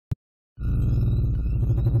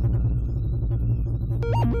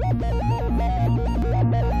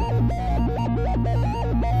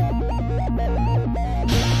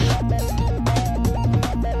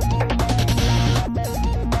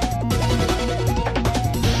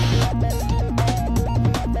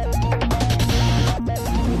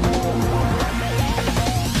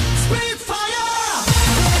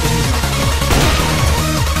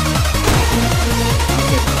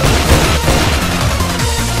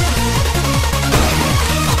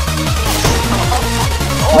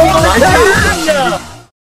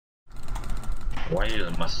Why are you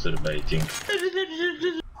masturbating?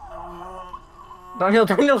 Daniel!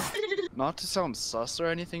 Not to sound sus or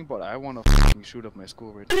anything, but I want to f***ing shoot up my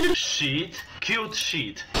school right now. Shit, cute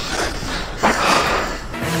shit.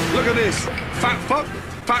 Look at this! Fat fuck!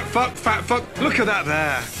 Fat fuck! Fat fuck! Look at that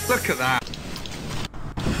there! Look at that!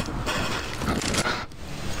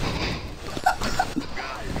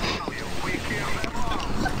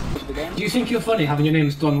 Do you think you're funny having your name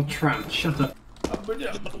is Donald Trump? Shut up. I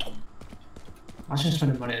was just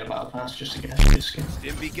spending money in a battle pass just to get a shit skin.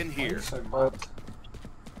 Stim beacon here.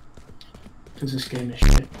 Because this game is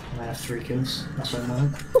shit. I have 3 kills. That's what I'm on.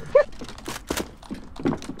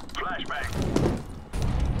 Flashbang.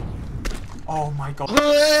 Oh my god.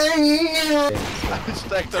 Oh!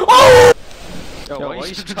 Yo, why are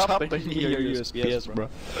you stopping your USBs, bro?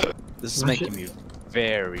 This is making me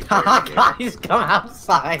very Guys, come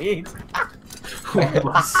outside!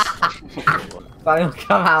 Daniel,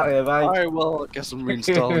 come out here, mate. Alright, well, I guess I'm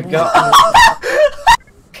reinstalling.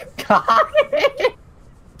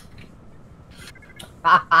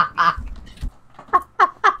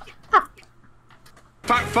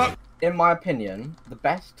 Fat fuck! In my opinion, the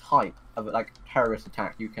best type of like terrorist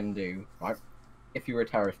attack you can do, right? If you were a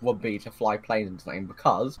terrorist, would be to fly planes into something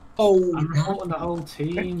because. Oh, I'm not on the whole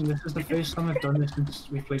team. This is the first time I've done this since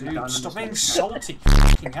we played it down. Stop being salty.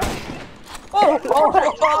 Fucking hell.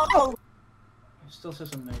 Oh! It still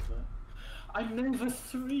says I'm Nova. I'm Nova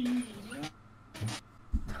 3.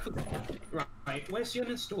 Right, where's the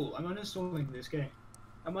uninstall? I'm uninstalling this game.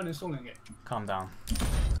 I'm uninstalling it. Calm down.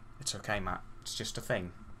 It's okay, Matt. It's just a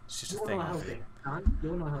thing. It's just a thing.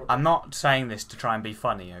 I'm not saying this to try and be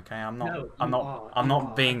funny, okay? I'm not. No, I'm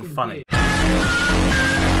not being funny.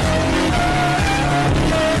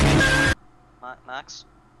 Max?